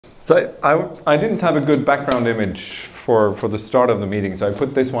So I didn't have a good background image for the start of the meeting, so I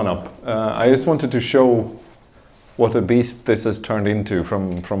put this one up. I just wanted to show what a beast this has turned into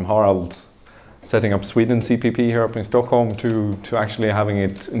from Harald setting up Sweden CPP here up in Stockholm to actually having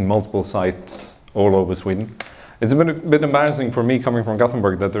it in multiple sites all over Sweden. It's a bit embarrassing for me coming from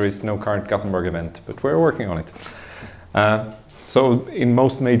Gothenburg that there is no current Gothenburg event, but we're working on it. So in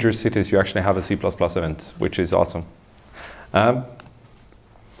most major cities you actually have a C++ event, which is awesome.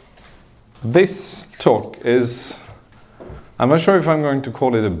 This talk is, I'm not sure if I'm going to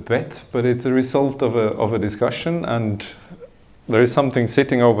call it a bet, but it's a result of a discussion, and there is something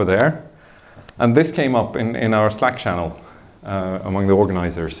sitting over there. And this came up in our Slack channel among the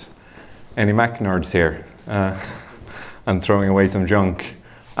organizers. Any Mac nerds here? And throwing away some junk.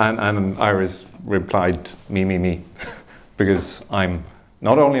 And Iris replied, me. Because I'm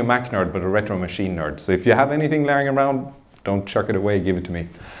not only a Mac nerd, but a retro machine nerd. So if you have anything lying around, don't chuck it away, give it to me.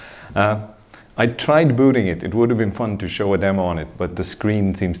 I tried booting it. It would have been fun to show a demo on it, but the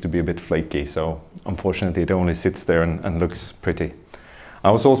screen seems to be a bit flaky. So unfortunately, it only sits there and looks pretty. I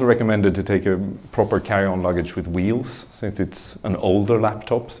was also recommended to take a proper carry-on luggage with wheels, since it's an older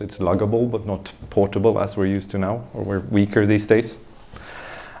laptop, so it's luggable but not portable as we're used to now, or we're weaker these days.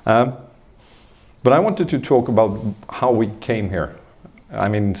 But I wanted to talk about how we came here. I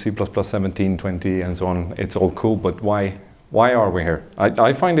mean, C++, 17, 20, and so on, it's all cool, but why are we here?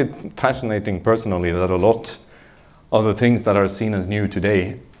 I find it fascinating personally that a lot of the things that are seen as new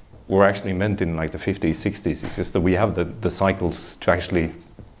today were actually meant in like the 50s, 60s. It's just that we have the cycles to actually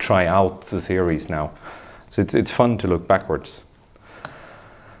try out the theories now. So it's fun to look backwards.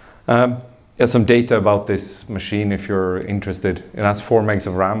 There's some data about this machine if you're interested. It has 4 megs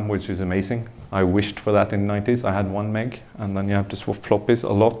of RAM, which is amazing. I wished for that in the 90s. I had 1 meg, and then you have to swap floppies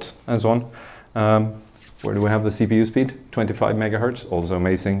a lot and so on. Where do we have the CPU speed? 25 megahertz, also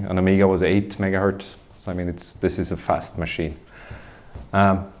amazing. An Amiga was 8 megahertz. So I mean, this is a fast machine.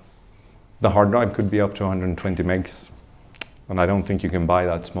 The hard drive could be up to 120 megs, and I don't think you can buy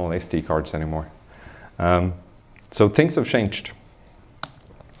that small SD cards anymore. So things have changed.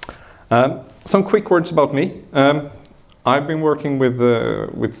 Some quick words about me. I've been working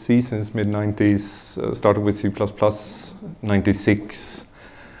with C since mid-90s, started with C++, 96,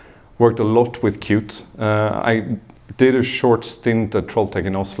 worked a lot with Qt. I did a short stint at Trolltech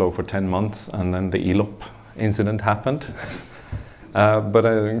in Oslo for 10 months, and then the ELOP incident happened. But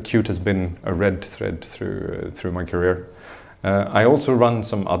Qt has been a red thread through my career. I also run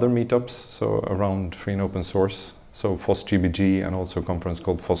some other meetups, so around free and open source. So FOSS-GBG and also a conference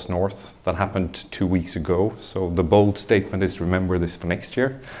called FOSS North that happened 2 weeks ago. So the bold statement is remember this for next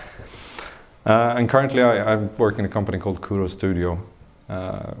year. And currently I work in a company called Kuro Studio,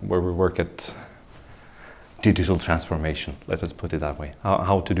 where we work at digital transformation, let us put it that way.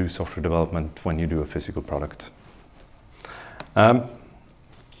 How to do software development when you do a physical product.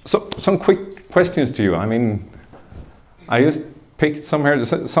 So some quick questions to you. I mean, I just picked some here.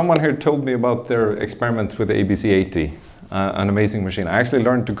 Someone here told me about their experiments with the ABC80, an amazing machine. I actually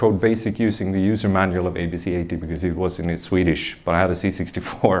learned to code BASIC using the user manual of ABC80 because it was in Swedish, but I had a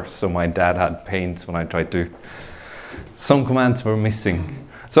C64, so my dad had pains when I tried to. Some commands were missing.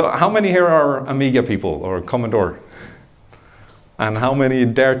 So how many here are Amiga people or Commodore? And how many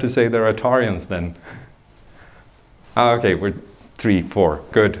dare to say they're Atarians then? Okay, we're 3, 4,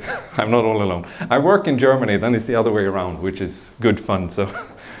 good. I'm not all alone. I work in Germany, then it's the other way around, which is good fun. So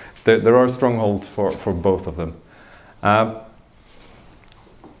there are strongholds for both of them.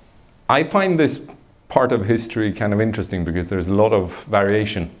 I find this part of history kind of interesting because there's a lot of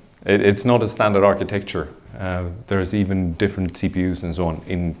variation. It's not a standard architecture. There's even different CPUs and so on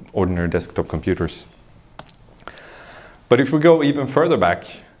in ordinary desktop computers. But if we go even further back,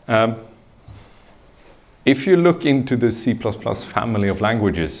 if you look into the C++ family of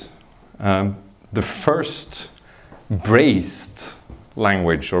languages, the first braced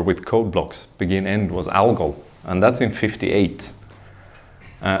language, or with code blocks, begin-end, was ALGOL, and that's in 58.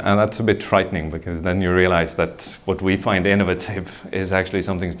 And that's a bit frightening, because then you realize that what we find innovative is actually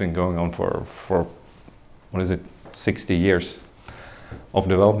something that's been going on for what is it, 60 years of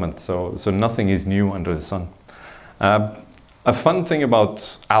development. So nothing is new under the sun. A fun thing about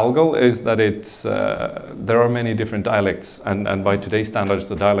ALGOL is that there are many different dialects, and by today's standards,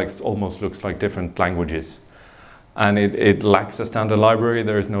 the dialects almost looks like different languages. And it lacks a standard library.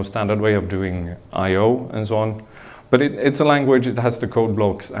 There is no standard way of doing I/O and so on. But it's a language, it has the code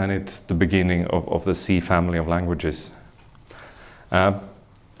blocks, and it's the beginning of the C family of languages.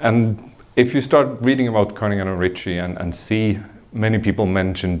 And if you start reading about Kernighan and Ritchie and C, many people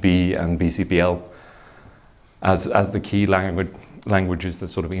mention B and BCPL. as the key languages that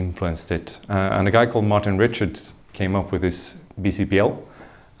sort of influenced it. And a guy called Martin Richards came up with this BCPL.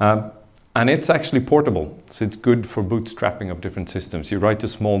 And it's actually portable, so it's good for bootstrapping of different systems. You write a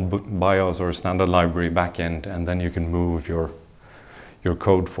small BIOS or a standard library backend, and then you can move your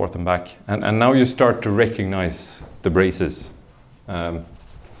code forth and back. And now you start to recognize the braces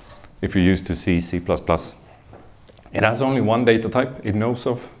if you're used to C, C++. It has only one data type it knows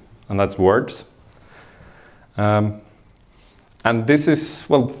of, and that's words. And this is,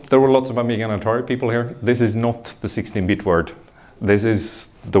 well, there were lots of Amiga and Atari people here. This is not the 16-bit word. This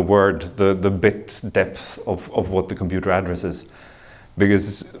is the word, the bit depth of what the computer addresses,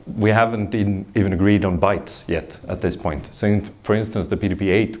 because we haven't even agreed on bytes yet at this point. So for instance, the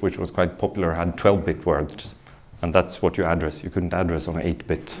PDP-8, which was quite popular, had 12-bit words, and that's what you address. You couldn't address on an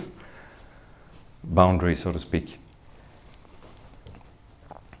 8-bit boundary, so to speak.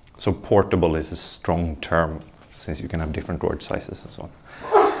 So portable is a strong term, since you can have different word sizes and so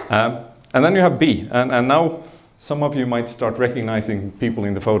on. And then you have B, and now some of you might start recognizing people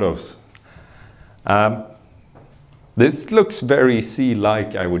in the photos. This looks very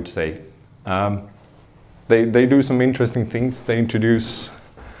C-like, I would say. They do some interesting things. They introduce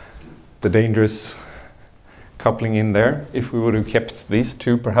the dangerous coupling in there. If we would have kept these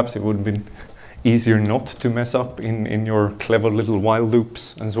two, perhaps it would have been easier not to mess up in your clever little while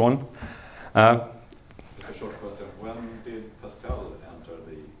loops and so on. A short question. When did Pascal enter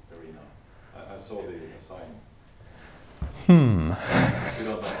the arena? I saw the sign. You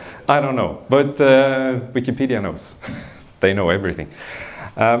don't know? I don't know, but Wikipedia knows. They know everything.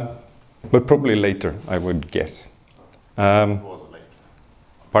 But probably later, I would guess. It was later.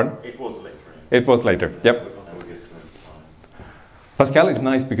 Pardon? It was later. It was later, yep. Pascal is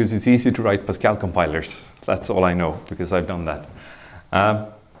nice because it's easy to write Pascal compilers. That's all I know, because I've done that.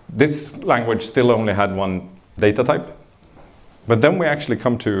 This language still only had one data type. But then we actually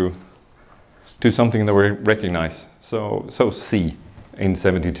come to something that we recognize. So C in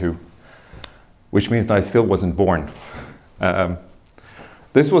 72, which means that I still wasn't born.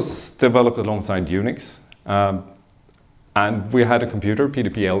 This was developed alongside Unix. And we had a computer,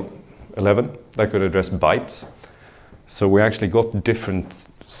 PDP-11, that could address bytes. So we actually got different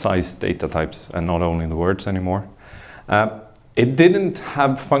size data types and not only the words anymore. It didn't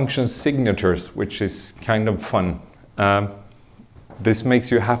have function signatures, which is kind of fun. This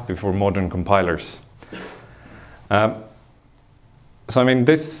makes you happy for modern compilers. So I mean,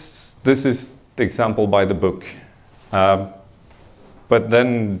 this is the example by the book. But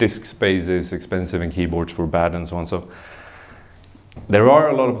then disk space is expensive and keyboards were bad and so on. So there are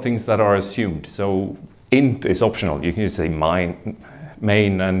a lot of things that are assumed. So int is optional. You can just say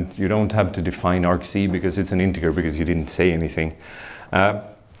main, and you don't have to define argc because it's an integer because you didn't say anything.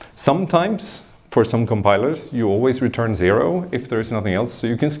 Sometimes, for some compilers, you always return 0 if there is nothing else. So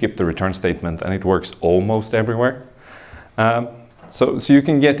you can skip the return statement and it works almost everywhere. So you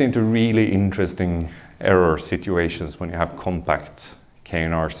can get into really interesting error situations when you have compact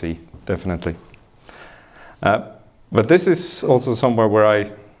KNRC, definitely. But this is also somewhere where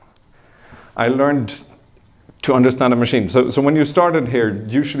I learned to understand a machine. So when you started here,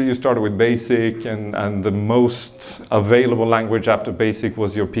 usually you started with BASIC, and the most available language after BASIC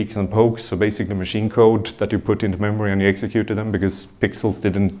was your peeks and pokes, so basically machine code that you put into memory and you executed them because pixels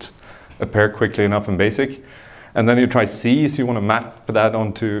didn't appear quickly enough in BASIC. And then you try C, so you want to map that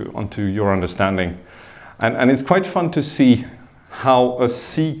onto your understanding. And it's quite fun to see how a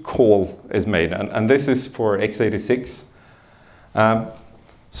C call is made. And this is for x86.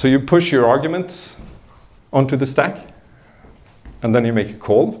 So you push your arguments onto the stack, and then you make a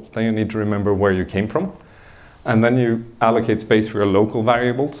call. Then you need to remember where you came from. And then you allocate space for your local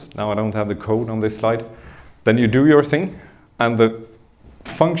variables. Now I don't have the code on this slide. Then you do your thing, and the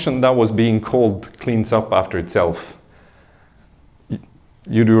function that was being called cleans up after itself.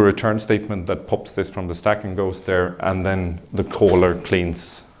 You do a return statement that pops this from the stack and goes there, and then the caller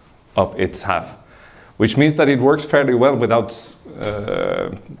cleans up its half, which means that it works fairly well without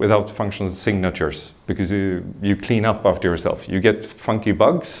function signatures, because you clean up after yourself. You get funky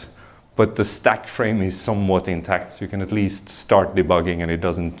bugs, but the stack frame is somewhat intact, so you can at least start debugging and it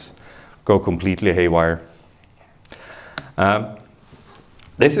doesn't go completely haywire.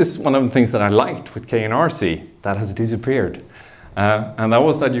 This is one of the things that I liked with KNRC that has disappeared. And that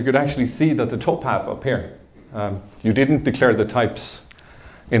was that you could actually see that the top half up here, you didn't declare the types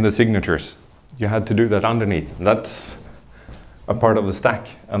in the signatures. You had to do that underneath. And that's a part of the stack.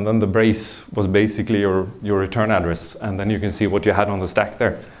 And then the brace was basically your return address. And then you can see what you had on the stack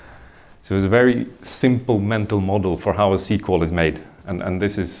there. So it was a very simple mental model for how a C call is made. And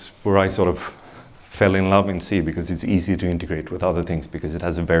this is where I sort of fell in love in C because it's easy to integrate with other things because it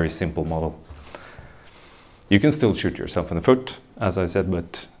has a very simple model. You can still shoot yourself in the foot, as I said,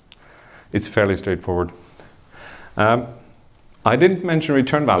 but it's fairly straightforward. I didn't mention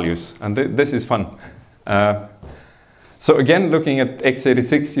return values, and this is fun. So again, looking at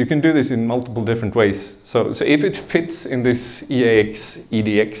x86, you can do this in multiple different ways. So if it fits in this EAX,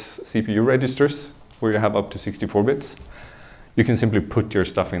 EDX CPU registers, where you have up to 64 bits, you can simply put your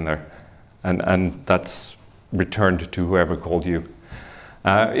stuff in there, and that's returned to whoever called you.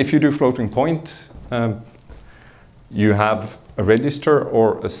 If you do floating point, you have a register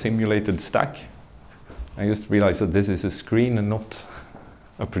or a simulated stack. I just realized that this is a screen and not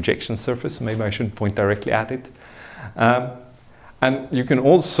a projection surface. Maybe I shouldn't point directly at it. And you can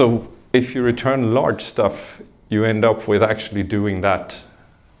also, if you return large stuff, you end up with actually doing that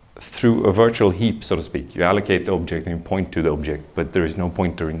through a virtual heap, so to speak. You allocate the object and you point to the object, but there is no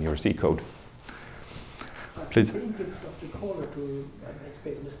pointer in your C code. Please. I think it's up to caller to make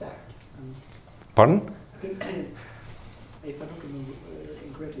space on the stack. Pardon? I think, if I don't remember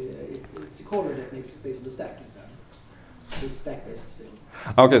incorrectly, it's the caller that makes space on the stack instead. It's stack-based still.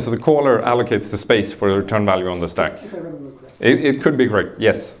 Okay, so the caller allocates the space for the return value on the stack. If I remember correctly. It could be correct,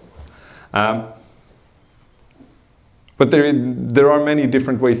 yes. But there are many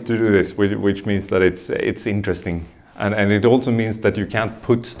different ways to do this, which means that it's interesting. And it also means that you can't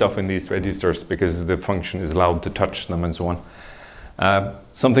put stuff in these registers because the function is allowed to touch them and so on.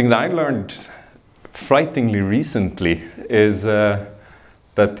 Something that I learned frighteningly recently is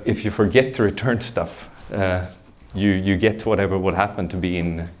that if you forget to return stuff, you get whatever would happen to be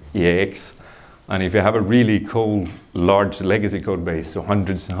in EAX. And if you have a really cold, large legacy code base, so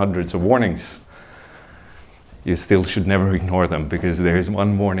hundreds and hundreds of warnings, you still should never ignore them, because there is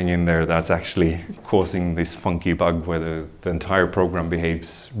one warning in there that's actually causing this funky bug where the entire program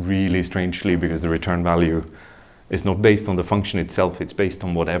behaves really strangely because the return value is not based on the function itself, it's based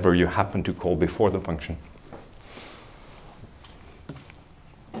on whatever you happen to call before the function.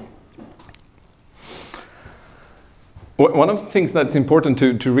 One of the things that's important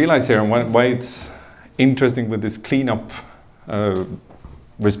to realize here, and why it's interesting with this cleanup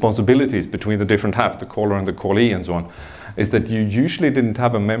responsibilities between the different half, the caller and the callee and so on, is that you usually didn't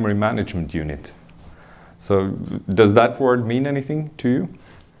have a memory management unit. So does that word mean anything to you?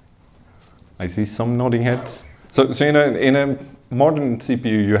 I see some nodding heads. So in a modern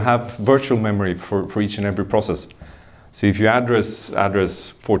CPU, you have virtual memory for each and every process. So if you address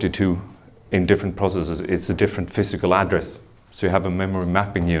 42 in different processes, it's a different physical address. So you have a memory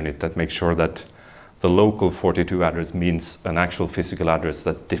mapping unit that makes sure that the local 42 address means an actual physical address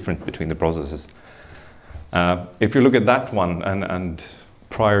that's different between the processes. If you look at that one, and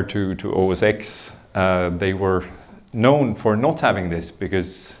prior to OS X, they were known for not having this,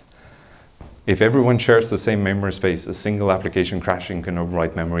 because if everyone shares the same memory space, a single application crashing can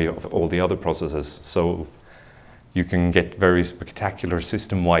overwrite memory of all the other processes. So you can get very spectacular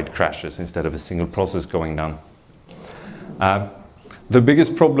system-wide crashes instead of a single process going down. The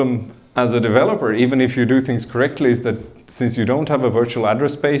biggest problem as a developer, even if you do things correctly, is that since you don't have a virtual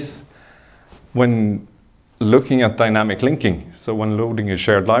address space, when looking at dynamic linking, so when loading a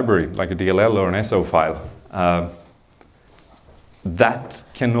shared library, like a DLL or an SO file, that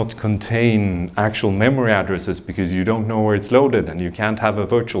cannot contain actual memory addresses because you don't know where it's loaded and you can't have a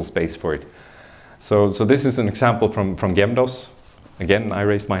virtual space for it. So this is an example from GEMDOS. Again, I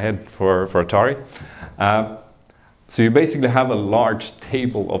raised my head for Atari. So you basically have a large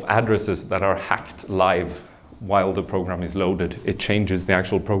table of addresses that are hacked live while the program is loaded. It changes the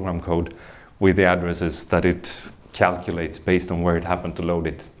actual program code with the addresses that it calculates based on where it happened to load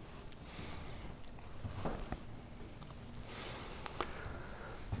it.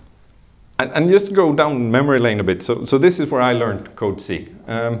 And just go down memory lane a bit. So this is where I learned Code C.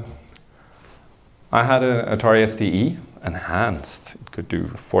 I had an Atari STE enhanced. It could do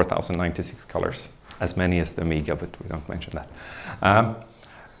 4096 colors. As many as the Amiga, but we don't mention that.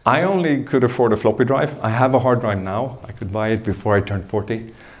 I only could afford a floppy drive. I have a hard drive now. I could buy it before I turned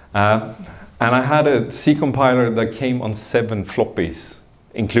 40. And I had a C compiler that came on 7 floppies,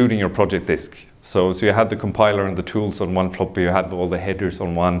 including your project disk. So you had the compiler and the tools on one floppy, you had all the headers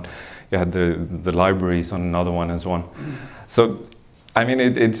on one, you had the libraries on another one and so on. So, I mean,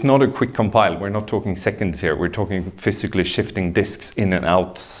 it's not a quick compile. We're not talking seconds here. We're talking physically shifting disks in and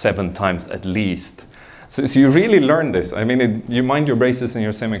out 7 times at least. So you really learn this. I mean, you mind your braces and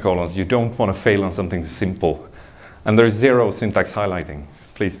your semicolons. You don't want to fail on something simple. And there's zero syntax highlighting.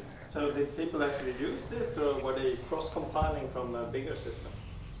 Please. So did people actually use this, or were they cross-compiling from a bigger system?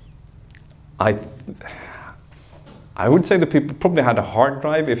 I would say the people probably had a hard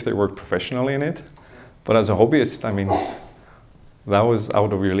drive if they worked professionally in it. But as a hobbyist, I mean, that was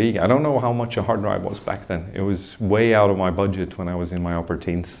out of your league. I don't know how much a hard drive was back then. It was way out of my budget when I was in my upper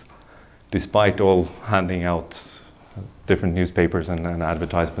teens, despite all handing out different newspapers and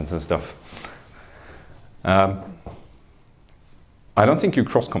advertisements and stuff. I don't think you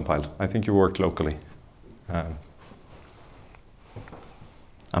cross-compiled. I think you worked locally.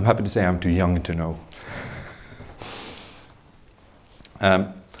 I'm happy to say I'm too young to know.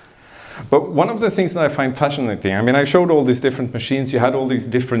 But one of the things that I find fascinating, I mean, I showed all these different machines. You had all these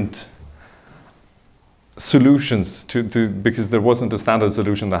different solutions because there wasn't a standard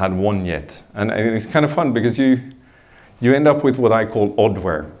solution that had one yet. And it's kind of fun because you end up with what I call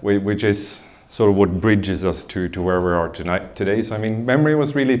oddware, which is sort of what bridges us to where we are today. So I mean, memory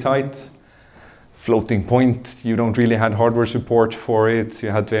was really tight. Floating point, you don't really had hardware support for it. You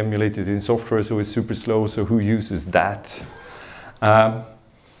had to emulate it in software, so it's super slow. So who uses that?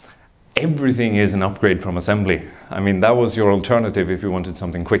 Everything is an upgrade from assembly. I mean, that was your alternative if you wanted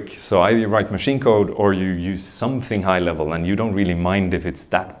something quick. So either you write machine code or you use something high level, and you don't really mind if it's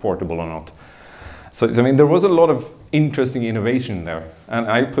that portable or not. So I mean, there was a lot of interesting innovation there. And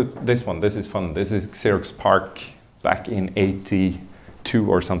I put this one, this is fun. This is Xerox PARC back in 82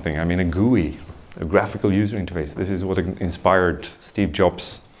 or something. I mean, a GUI, a graphical user interface. This is what inspired Steve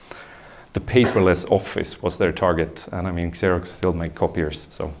Jobs. The paperless office was their target. And I mean, Xerox still make copiers,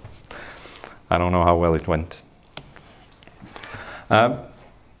 so I don't know how well it went.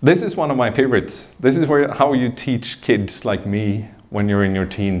 This is one of my favorites. This is how you teach kids like me when you're in your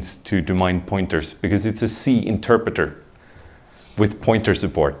teens to mind pointers, because it's a C interpreter with pointer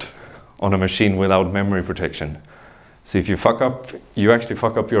support on a machine without memory protection. So if you fuck up, you actually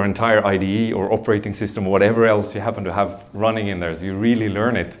fuck up your entire IDE or operating system, whatever else you happen to have running in there, so you really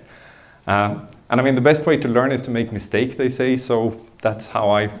learn it. And I mean, the best way to learn is to make mistake, they say, so that's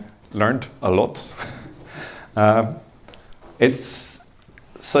how I learned a lot. It's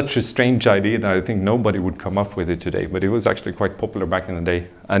such a strange idea that I think nobody would come up with it today, but it was actually quite popular back in the day.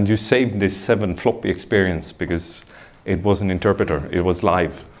 And you saved this 7 floppy experience because it was an interpreter, it was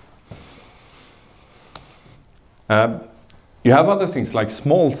live. You have other things like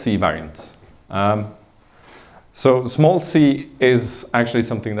small C variants. So small C is actually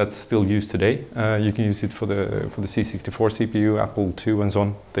something that's still used today. You can use it for the C64 CPU, Apple II, and so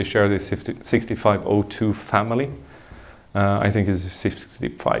on. They share this 6502 family. I think it's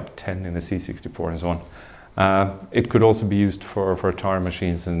 6510 in the C64 and so on. It could also be used for Atari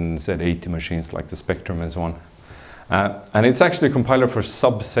machines and Z80 machines like the Spectrum and so on. And it's actually a compiler for a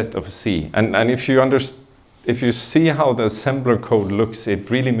subset of C. And if you see how the assembler code looks, it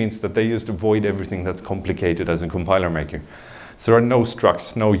really means that they used to avoid everything that's complicated as a compiler maker. So there are no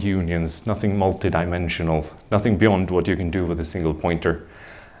structs, no unions, nothing multi-dimensional, nothing beyond what you can do with a single pointer.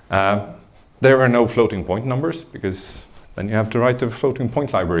 There are no floating point numbers, because then you have to write a floating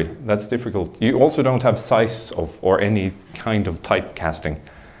point library. That's difficult. You also don't have size or any kind of typecasting.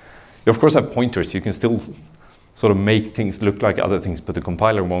 You of course have pointers. You can still sort of make things look like other things, but the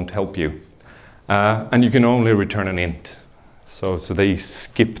compiler won't help you. And you can only return an int. So they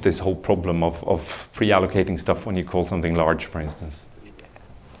skip this whole problem of pre-allocating stuff when you call something large, for instance.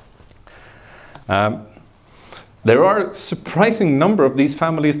 There are a surprising number of these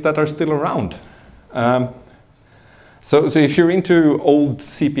families that are still around. So if you're into old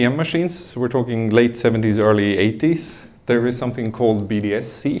CPM machines, so we're talking late 70s, early 80s, there is something called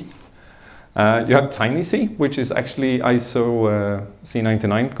BDS-C. You have TinyC, which is actually ISO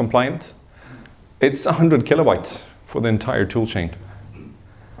C99 compliant. It's 100 kilobytes for the entire toolchain.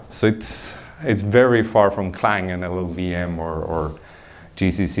 So it's very far from Clang and LLVM or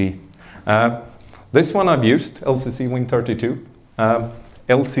GCC. This one I've used, LCC Win32.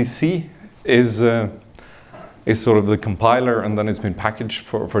 LCC is sort of the compiler, and then it's been packaged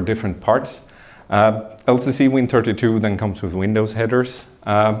for different parts. LCC Win32 then comes with Windows headers.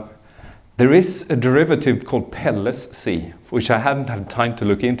 There is a derivative called Pelle-C, which I hadn't had time to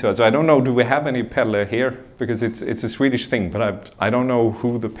look into. So I don't know, do we have any Pelle here? Because it's a Swedish thing, but I don't know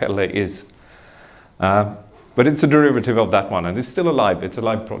who the Pelle is. But it's a derivative of that one, and it's still alive. It's a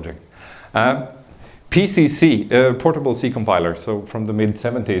live project. PCC, portable C compiler, so from the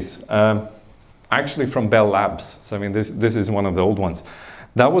mid-70s, actually from Bell Labs. So I mean, this is one of the old ones.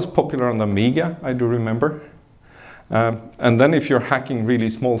 That was popular on the Amiga, I do remember. And then if you're hacking really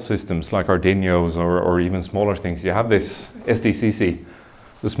small systems like Arduinos or even smaller things, you have this SDCC,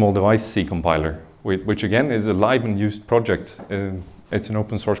 the small device C compiler, which again is a live and used project. It's an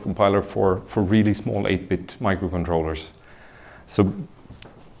open source compiler for really small 8-bit microcontrollers. So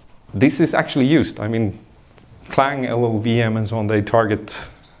this is actually used. I mean, Clang, LLVM and so on, they target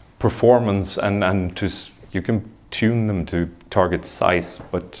performance and you can tune them to target size,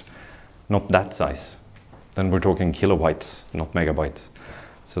 but not that size. Then we're talking kilobytes, not megabytes.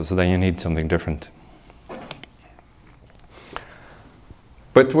 So then you need something different.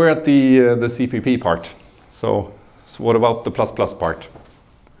 But we're at the CPP part. So what about the plus plus part?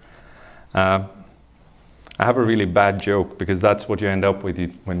 I have a really bad joke, because that's what you end up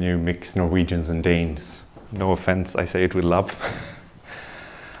with when you mix Norwegians and Danes. No offense, I say it with love.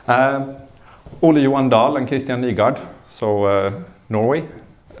 Ole Johan Dahl and Christian Nygaard, so Norway,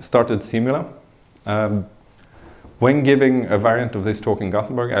 started Simula. When giving a variant of this talk in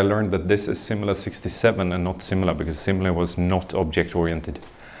Gothenburg, I learned that this is Simula 67 and not Simula, because Simula was not object-oriented.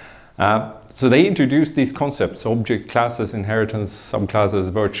 So they introduced these concepts: object classes, inheritance,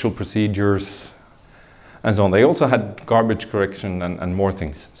 subclasses, virtual procedures, and so on. They also had garbage correction and more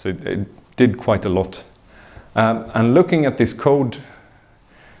things. So it did quite a lot. And looking at this code,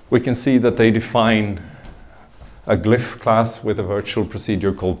 we can see that they define a glyph class with a virtual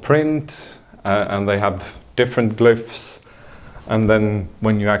procedure called print, and they have different glyphs, and then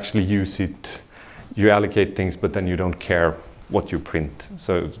when you actually use it, you allocate things, but then you don't care what you print.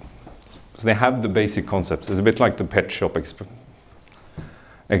 So they have the basic concepts. It's a bit like the pet shop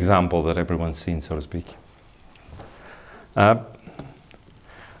example that everyone's seen, so to speak. And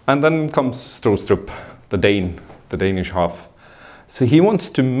then comes Strostrup, the Danish half. So he wants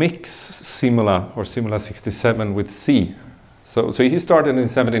to mix Simula, or Simula 67, with C. So he started in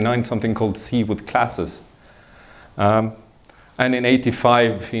 79 something called C with classes. And in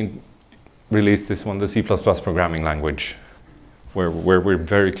 85 he released this one, the C++ programming language, where we're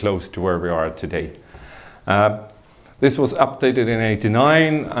very close to where we are today. This was updated in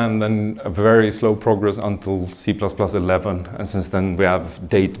 89, and then a very slow progress until C++ 11, and since then we have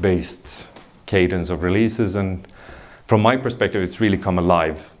date-based cadence of releases, and from my perspective it's really come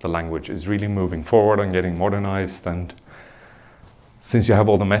alive. The language is really moving forward and getting modernized, and since you have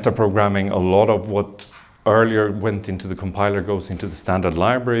all the meta-programming, a lot of what earlier went into the compiler goes into the standard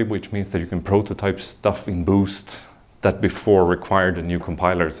library, which means that you can prototype stuff in Boost that before required a new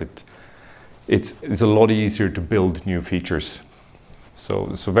compilers. It's a lot easier to build new features. So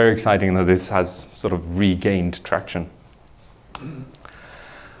very exciting that this has sort of regained traction.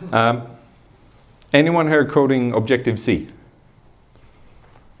 Anyone here coding Objective-C?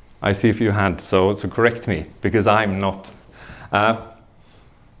 I see a few hands, so correct me, because I'm not.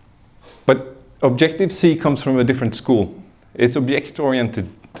 But Objective-C comes from a different school. It's object-oriented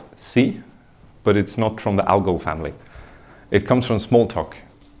C, but it's not from the Algol family. It comes from Smalltalk,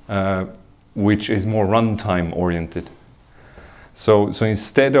 which is more runtime oriented. So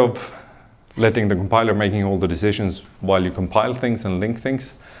instead of letting the compiler making all the decisions while you compile things and link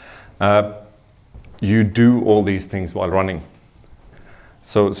things, you do all these things while running.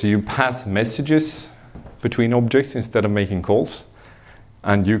 So you pass messages between objects instead of making calls.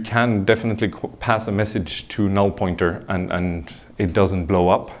 And you can definitely pass a message to null pointer and it doesn't blow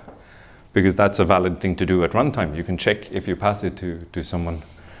up, because that's a valid thing to do at runtime. You can check if you pass it to someone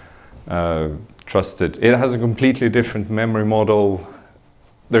trusted. It has a completely different memory model.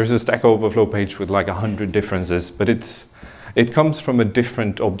 There's a Stack Overflow page with like 100 differences, but it comes from a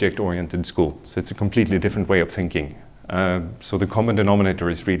different object-oriented school. So it's a completely different way of thinking. So the common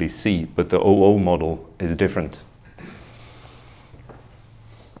denominator is really C, but the OO model is different.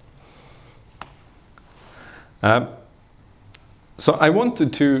 So I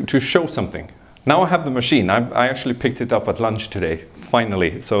wanted to show something. Now I have the machine. I actually picked it up at lunch today,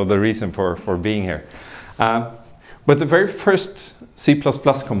 finally. So the reason for being here. But the very first C++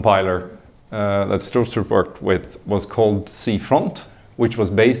 compiler that Strostrup worked with was called C front, which was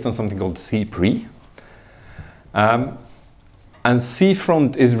based on something called C pre. And C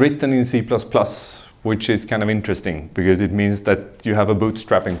front is written in C++, which is kind of interesting because it means that you have a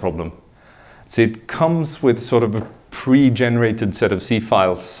bootstrapping problem. So it comes with sort of a pre-generated set of C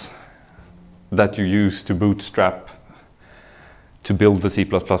files that you use to bootstrap to build the C++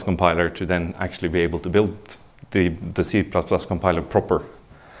 compiler to then actually be able to build the C++ compiler proper.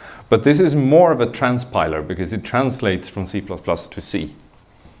 But this is more of a transpiler because it translates from C++ to C.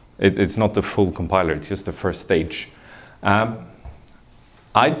 It's not the full compiler, it's just the first stage.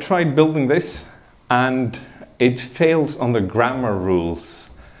 I tried building this and it fails on the grammar rules.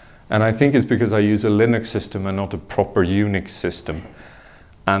 And I think it's because I use a Linux system and not a proper Unix system.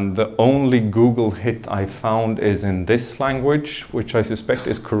 And the only Google hit I found is in this language, which I suspect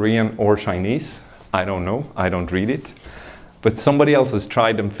is Korean or Chinese. I don't know, I don't read it. But somebody else has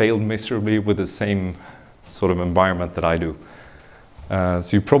tried and failed miserably with the same sort of environment that I do. So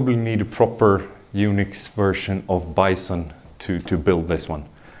you probably need a proper Unix version of Bison to build this one.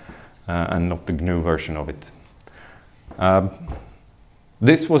 and not the GNU version of it.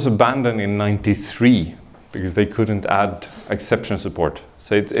 This was abandoned in '93 because they couldn't add exception support.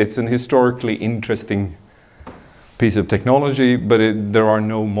 So it's an historically interesting piece of technology, but there are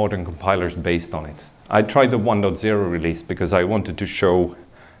no modern compilers based on it. I tried the 1.0 release because I wanted to show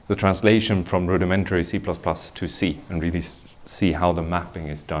the translation from rudimentary C++ to C and really see how the mapping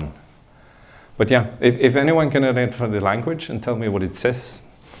is done. But yeah, if anyone can identify the language and tell me what it says,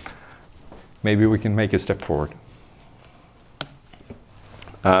 maybe we can make a step forward.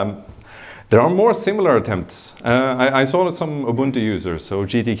 There are more similar attempts. I saw some Ubuntu users, so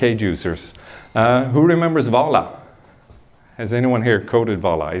GTK users. Who remembers Vala? Has anyone here coded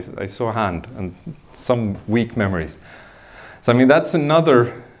Vala? I saw a hand and some weak memories. So I mean, that's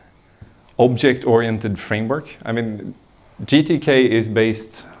another object-oriented framework. I mean, GTK is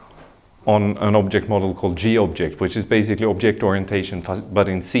based on an object model called GObject, which is basically object orientation, but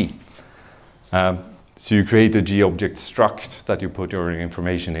in C. So you create a GObject struct that you put your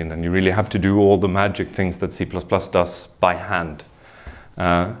information in, and you really have to do all the magic things that C++ does by hand.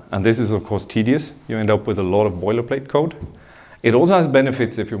 And this is, of course, tedious. You end up with a lot of boilerplate code. It also has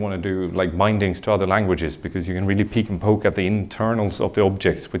benefits if you want to do like bindings to other languages, because you can really peek and poke at the internals of the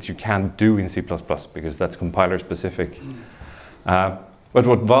objects, which you can't do in C++ because that's compiler specific. But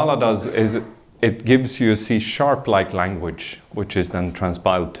what Vala does is it gives you a C#-like language, which is then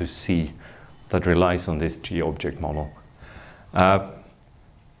transpiled to C, that relies on this GObject model.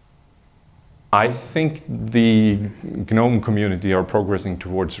 I think the GNOME community are progressing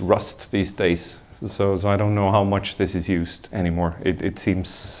towards Rust these days, so I don't know how much this is used anymore. It seems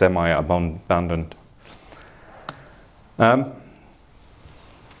semi-abandoned. But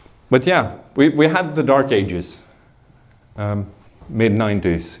yeah, we had the dark ages,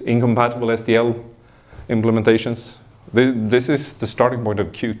 mid-90s, incompatible SDL implementations. This is the starting point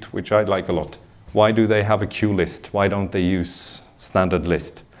of Qt, which I like a lot. Why do they have a Q list? Why don't they use standard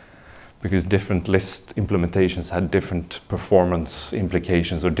list? Because different list implementations had different performance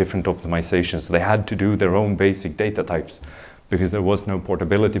implications or different optimizations. They had to do their own basic data types because there was no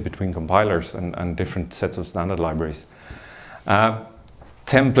portability between compilers and different sets of standard libraries.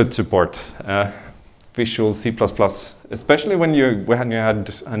 Template support, Visual C++, especially when you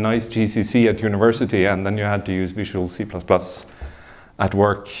had a nice GCC at university and then you had to use Visual C++ at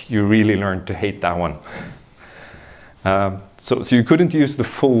work, you really learned to hate that one. So you couldn't use the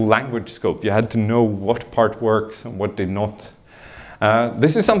full language scope. You had to know what part works and what did not.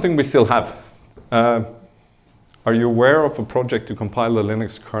 This is something we still have. Are you aware of a project to compile the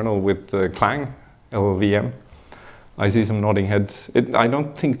Linux kernel with Clang, LLVM? I see some nodding heads. I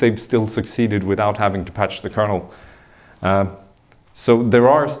don't think they've still succeeded without having to patch the kernel. So there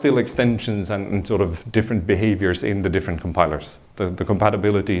are still extensions and sort of different behaviors in the different compilers. The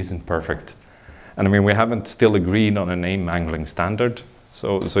compatibility isn't perfect. And I mean, we haven't still agreed on a name angling standard,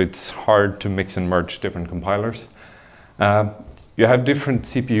 so it's hard to mix and merge different compilers. You have different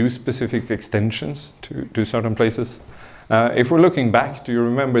CPU-specific extensions to certain places. If we're looking back, do you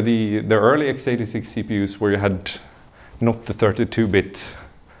remember the early x86 CPUs where you had not the 32-bit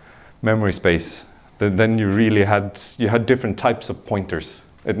memory space? Then you really had different types of pointers.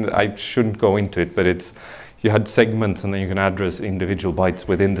 And I shouldn't go into it, but you had segments and then you can address individual bytes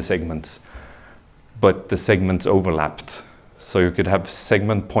within the segments. But the segments overlapped. So you could have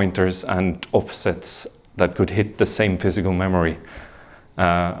segment pointers and offsets that could hit the same physical memory.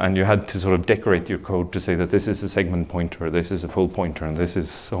 And you had to sort of decorate your code to say that this is a segment pointer, this is a full pointer, and this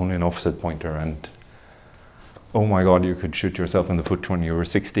is only an offset pointer. And oh my God, you could shoot yourself in the foot when you were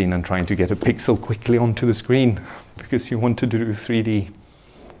 16 and trying to get a pixel quickly onto the screen because you wanted to do 3D.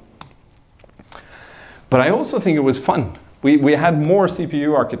 But I also think it was fun. We had more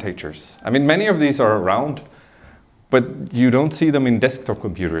CPU architectures. I mean, many of these are around, but you don't see them in desktop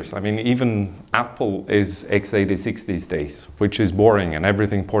computers. I mean, even Apple is x86 these days, which is boring, and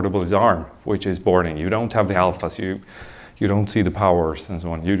everything portable is ARM, which is boring. You don't have the alphas, you don't see the powers and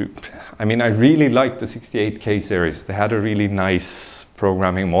so on. I mean, I really liked the 68K series. They had a really nice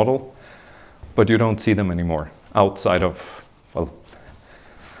programming model, but you don't see them anymore outside of, well,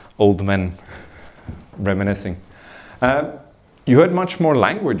 old men reminiscing. You had much more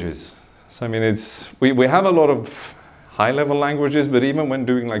languages. So I mean, we have a lot of high-level languages, but even when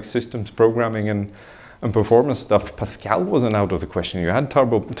doing like systems programming and performance stuff, Pascal wasn't out of the question. You had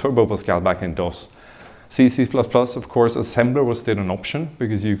Turbo Pascal back in DOS. C++, of course, assembler was still an option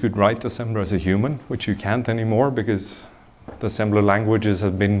because you could write assembler as a human, which you can't anymore because the assembler languages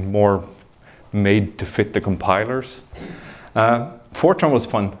have been more made to fit the compilers. Fortran was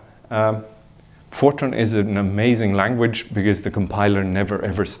fun. Fortran is an amazing language because the compiler never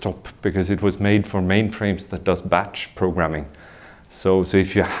ever stops, because it was made for mainframes that does batch programming. So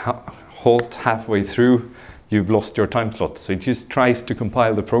if you halt halfway through, you've lost your time slot. So it just tries to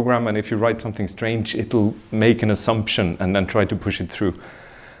compile the program, and if you write something strange, it'll make an assumption and then try to push it through.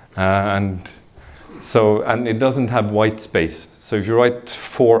 And it doesn't have white space. So if you write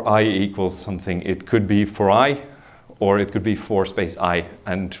for I equals something, it could be for I, or it could be for space I,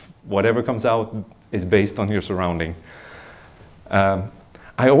 and whatever comes out is based on your surrounding.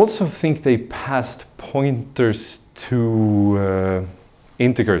 I also think they passed pointers to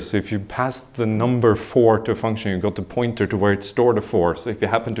integers. So if you passed the number 4 to a function, you got the pointer to where it stored a 4. So if you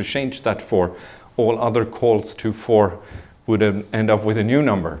happen to change that 4, all other calls to 4 would end up with a new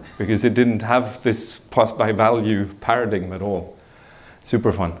number, because it didn't have this pass by value paradigm at all.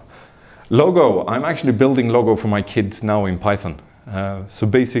 Super fun. Logo. I'm actually building Logo for my kids now in Python. So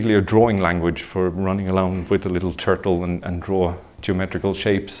basically a drawing language for running around with a little turtle and draw geometrical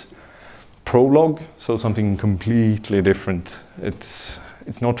shapes. Prolog, so something completely different. It's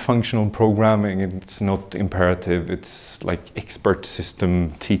not functional programming, it's not imperative, it's like expert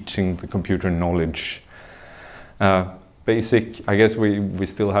system teaching the computer knowledge. Basic, I guess we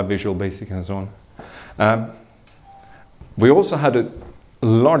still have Visual Basic and so on. We also had a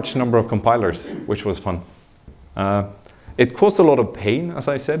large number of compilers, which was fun. It caused a lot of pain, as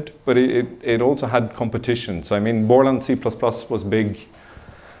I said, but it also had competition. So I mean, Borland C++ was big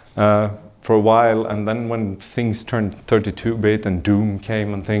for a while, and then when things turned 32-bit and Doom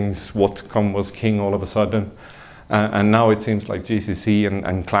came and things, Whatcom was king all of a sudden. And now it seems like GCC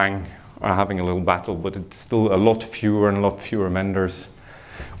and Clang are having a little battle, but it's still a lot fewer and a lot fewer vendors.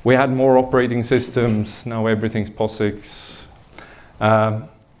 We had more operating systems, now everything's POSIX.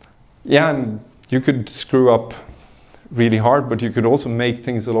 Yeah, and you could screw up really hard, but you could also make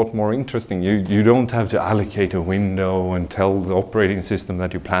things a lot more interesting. You don't have to allocate a window and tell the operating system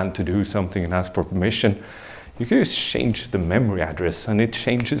that you plan to do something and ask for permission. You can just change the memory address and it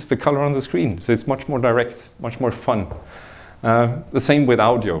changes the color on the screen. So it's much more direct, much more fun. The same with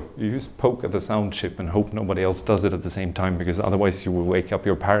audio. You just poke at the sound chip and hope nobody else does it at the same time, because otherwise you will wake up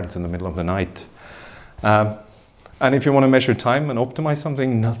your parents in the middle of the night. And if you want to measure time and optimize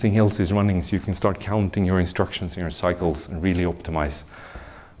something, nothing else is running, so you can start counting your instructions and your cycles and really optimize.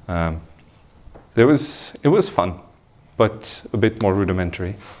 It was fun, but a bit more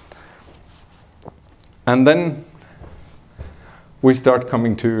rudimentary. And then we start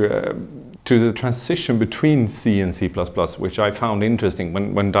coming to the transition between C and C++, which I found interesting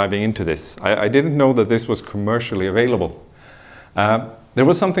when diving into this. I didn't know that this was commercially available. There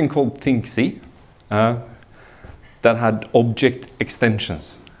was something called ThinkC, that had object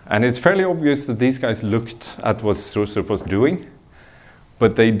extensions. And it's fairly obvious that these guys looked at what Structure was doing,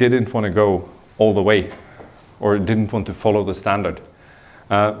 but they didn't want to go all the way, or didn't want to follow the standard.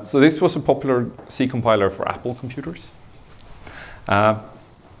 So this was a popular C compiler for Apple computers.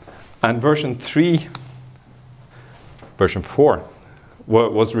 And version 4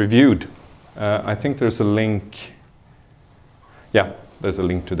 was reviewed. I think there's a link. Yeah. There's a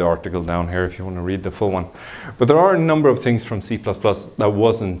link to the article down here if you want to read the full one. But there are a number of things from C++ that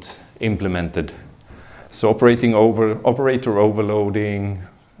wasn't implemented. So operator overloading,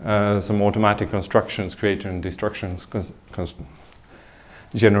 some automatic constructions, creator and destructions,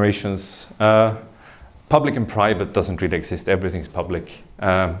 generations. Public and private doesn't really exist, everything's public.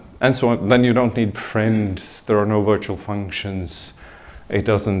 And so on. Then you don't need friends, there are no virtual functions, it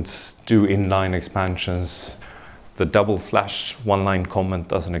doesn't do inline expansions. The / one-line comment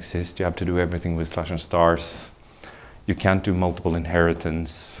doesn't exist. You have to do everything with slash and stars. You can't do multiple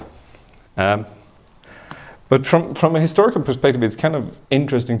inheritance. But from a historical perspective, it's kind of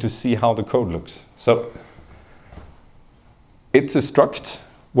interesting to see how the code looks. So it's a struct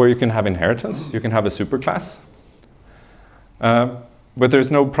where you can have inheritance. You can have a superclass. But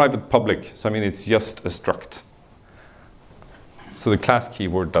there's no private public. So I mean, it's just a struct. So the class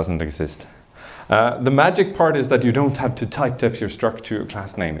keyword doesn't exist. The magic part is that you don't have to typedef your struct to your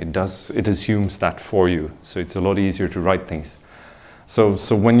class name. It assumes that for you, so it's a lot easier to write things. So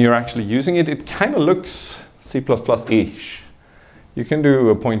when you're actually using it, it kind of looks C++-ish. You can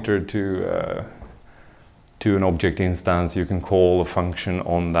do a pointer to an object instance. You can call a function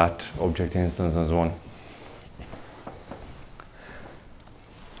on that object instance and so on.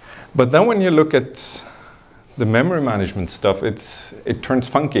 But then when you look at the memory management stuff, it turns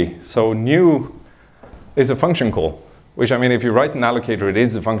funky. So new is a function call, which I mean, if you write an allocator, it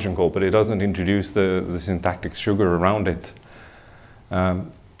is a function call, but it doesn't introduce the syntactic sugar around it.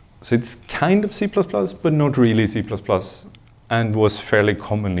 So it's kind of C++, but not really C++. and was fairly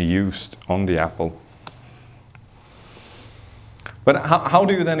commonly used on the Apple. But how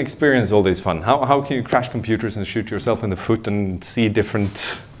do you then experience all this fun? How can you crash computers and shoot yourself in the foot and see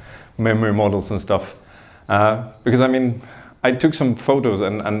different memory models and stuff? Because I mean, I took some photos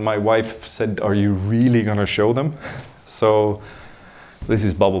and my wife said, are you really gonna show them? So this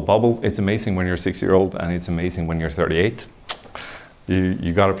is Bubble Bubble. It's amazing when you're 6-year-old and it's amazing when you're 38.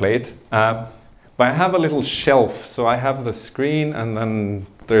 You gotta play it. But I have a little shelf, so I have the screen and then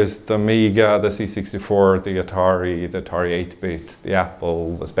there's the Amiga, the C64, the Atari 8-bit, the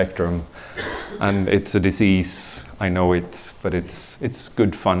Apple, the Spectrum, and it's a disease, I know it, but it's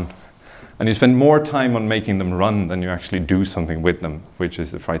good fun. And you spend more time on making them run than you actually do something with them, which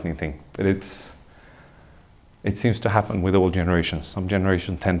is the frightening thing. But it seems to happen with all generations. Some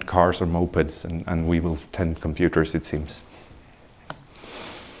generations tend cars or mopeds, and we will tend computers, it seems.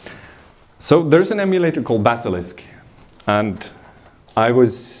 So there's an emulator called Basilisk, and I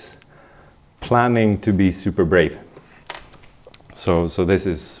was planning to be super brave. So this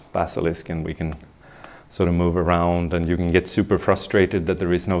is Basilisk, and we can sort of move around, and you can get super frustrated that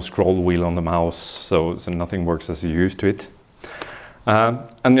there is no scroll wheel on the mouse, so nothing works as you're used to it.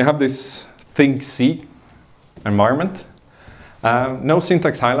 And you have this Think C environment. No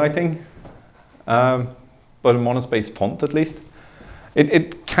syntax highlighting, but a monospace font at least.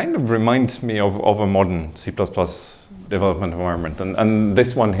 It kind of reminds me of a modern C++ development environment. And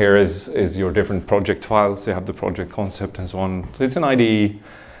this one here is your different project files. You have the project concept and so on. So it's an IDE.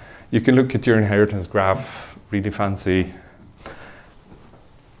 You can look at your inheritance graph, really fancy.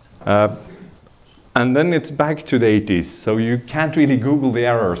 And then it's back to the 80s. So you can't really Google the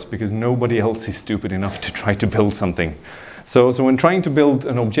errors because nobody else is stupid enough to try to build something. So when trying to build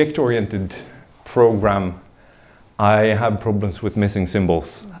an object-oriented program, I have problems with missing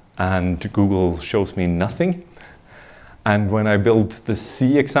symbols, and Google shows me nothing. And when I build the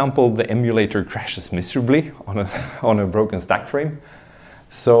C example, the emulator crashes miserably on a broken stack frame.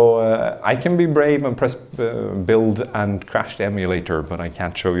 So I can be brave and press build and crash the emulator, but I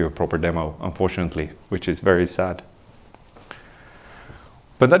can't show you a proper demo, unfortunately, which is very sad.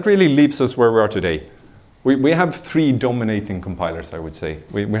 But that really leaves us where we are today. We have 3 dominating compilers, I would say.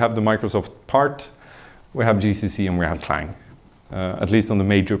 We have the Microsoft part, we have GCC, and we have Clang, at least on the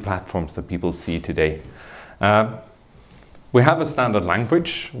major platforms that people see today. We have a standard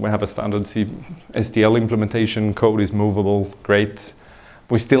language, we have a standard STL implementation, code is movable, great.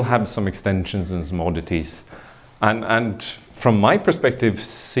 We still have some extensions and some oddities. And from my perspective,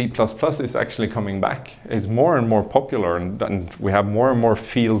 C++ is actually coming back. It's more and more popular, and we have more and more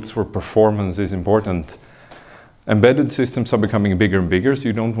fields where performance is important. Embedded systems are becoming bigger and bigger, so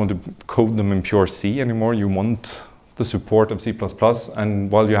you don't want to code them in pure C anymore. You want the support of C++,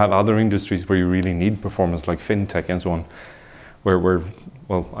 and while you have other industries where you really need performance, like fintech and so on, where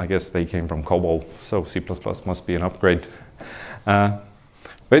well, I guess they came from COBOL, so C++ must be an upgrade.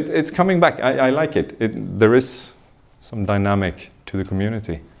 But it's coming back. I like it. There is some dynamic to the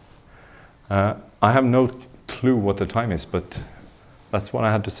community. I have no clue what the time is, but that's what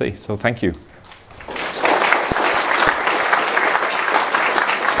I had to say, so thank you.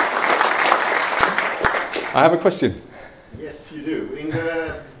 I have a question. Yes, you do. In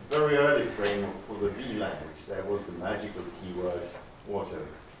the very early frame for the V language, there was the magical keyword water.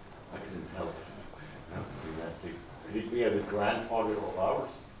 I couldn't help not see that. Could it be a grandfather of ours?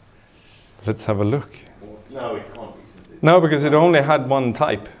 Let's have a look. No, it can't be, since it's... No, because it only had one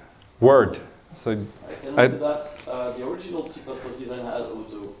type, word. So I can answer that. The original C++ design had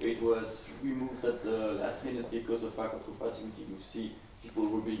auto. It was removed at the last minute because of backward compatibility with C. People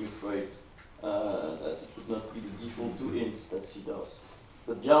were being afraid that it would not be the default 2 ints that C does.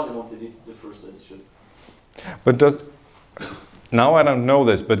 But Johan wanted it the first edition. But now I don't know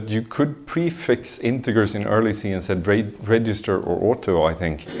this, but you could prefix integers in early C and said register or auto, I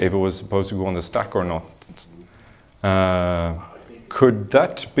think, if it was supposed to go on the stack or not. Could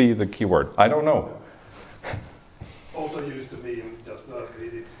that be the keyword? I don't know. Auto used to be just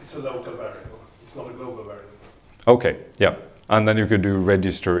it's a local variable. It's not a global variable. Okay, yeah. And then you could do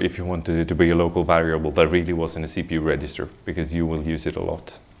register if you wanted it to be a local variable that really wasn't a CPU register, because you will use it a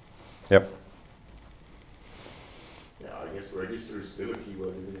lot. Yep. Yeah, I guess register is still a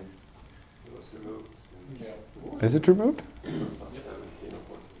keyword, isn't it? It was removed. Yeah. Is it removed?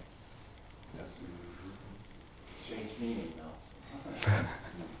 Yes. Change meaning now.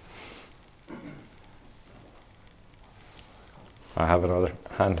 I have another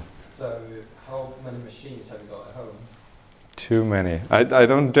hand. So, how many machines have you got at home? Too many. I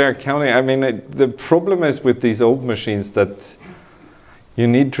don't dare count it. I mean, the problem is with these old machines that you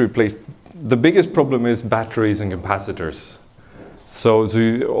need to replace. The biggest problem is batteries and capacitors. So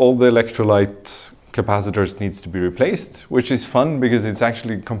all the electrolyte capacitors needs to be replaced, which is fun because it's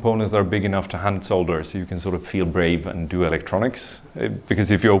actually components that are big enough to hand solder, so you can sort of feel brave and do electronics. Because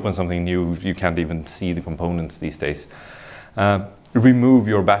if you open something new, you can't even see the components these days. Remove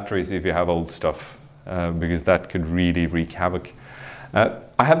your batteries if you have old stuff, because that could really wreak havoc.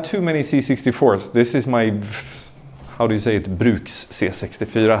 I have too many C64s. This is my, how do you say it, Bruks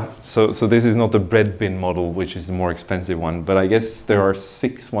C64. So this is not the bread bin model, which is the more expensive one, but I guess there are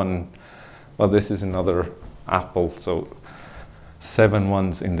 6 one. Well, this is another Apple, so 7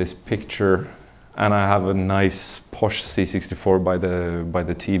 ones in this picture. And I have a nice posh C64 by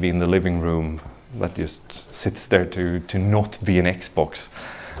the TV in the living room that just sits there to not be an Xbox.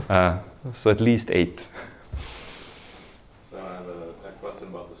 So at least 8. So I have a question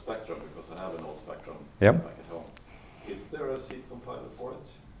about the Spectrum, because I have an old Spectrum Yep. back at home. Is there a C compiler for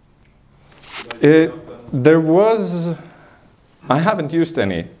it? There was. I haven't used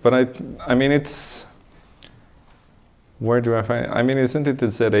any, but I mean it's. Where do I find? I mean, isn't it the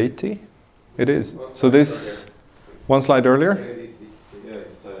Z80? It is. So this one slide earlier. Yes,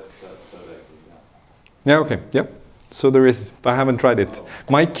 it's a Yeah. Okay. Yep. So there is. But I haven't tried it.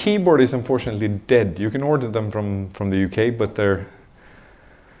 My keyboard is unfortunately dead. You can order them from the UK, but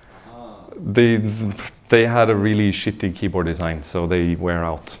they had a really shitty keyboard design, so they wear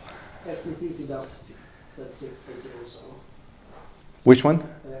out. SDCC does Z80 also. Which one?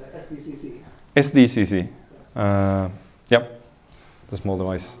 SDCC. SDCC. Yep. The small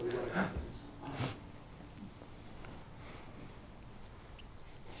device.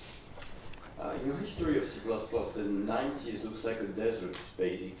 In your history of C++, the 90s looks like a desert,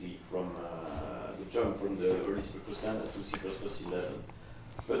 basically, from the jump from the early C++ standard to C++ 11.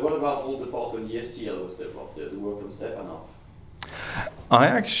 But what about all the part when the STL was developed, the work from Stepanov? I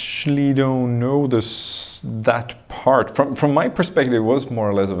actually don't know that part. From my perspective, it was more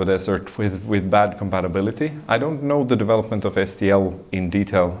or less of a desert with bad compatibility. I don't know the development of STL in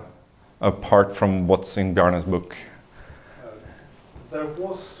detail, apart from what's in Bjarne's book. There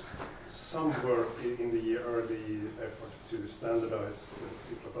was some work in the early effort to standardize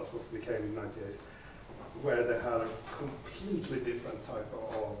C++, what became in '98, where they had a completely different type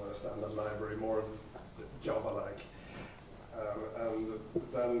of standard library, more Java-like. And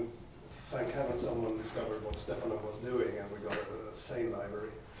then, thank heaven, someone discovered what Stepanov was doing, and we got a same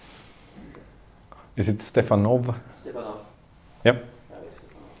library. Is it Stefanov? Stepanov. Yep.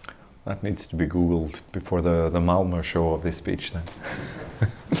 That needs to be Googled before the Malmö show of this speech then.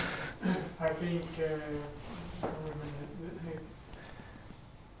 I think,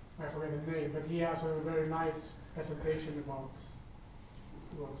 I forget the name, but he has a very nice presentation about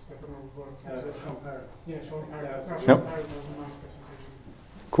what Stefanov worked on. Sean Parrott. Yeah, Sean Parrott. Yeah, Sean Parrott was a nice presentation.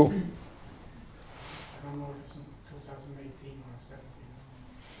 Cool. I don't know if it's in 2018 or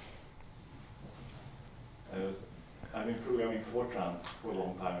 17. I've been programming Fortran for a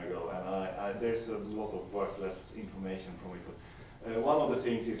long time ago, and there's a lot of worthless information from it. But one of the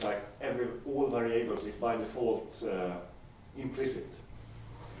things is like all variables is by default implicit.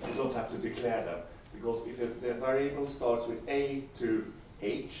 You don't have to declare them, because if the variable starts with A to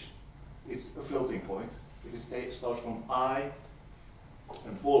H, it's a floating point. If it starts from I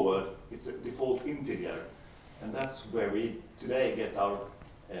and forward, it's a default integer, and that's where we today get our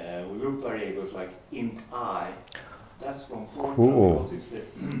loop variables like int I. That's from Fortran, cool. because it's the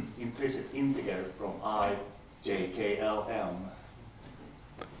implicit integer from I, J, K, L, M.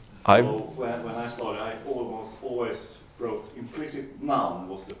 So when I started, I almost always wrote implicit none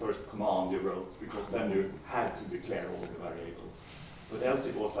was the first command you wrote, because then you had to declare all the variables. But else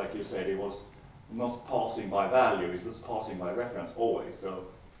it was like you said, it was not passing by value, it was passing by reference always. So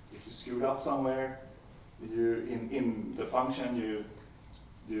if you screwed up somewhere, in the function you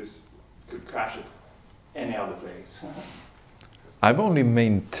just could crash it any other place. I've only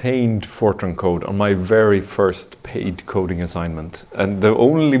maintained Fortran code on my very first paid coding assignment. And the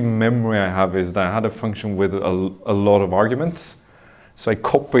only memory I have is that I had a function with a lot of arguments. So I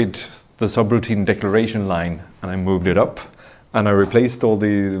copied the subroutine declaration line and I moved it up. And I replaced all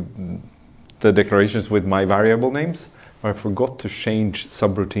the declarations with my variable names. I forgot to change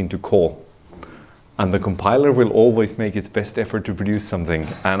subroutine to call. And the compiler will always make its best effort to produce something.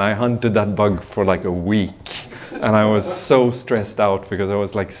 And I hunted that bug for like a week. And I was so stressed out because I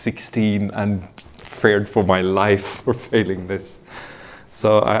was like 16 and feared for my life for failing this.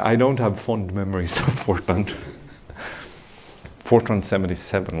 So I don't have fond memories of Fortran. Fortran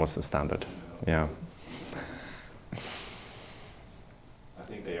 77 was the standard. Yeah. I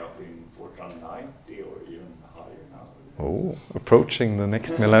think they are in Fortran 90 or even higher now. Oh, approaching the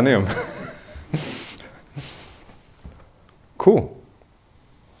next millennium. Cool.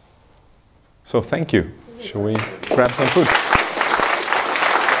 So thank you. Shall we grab some food?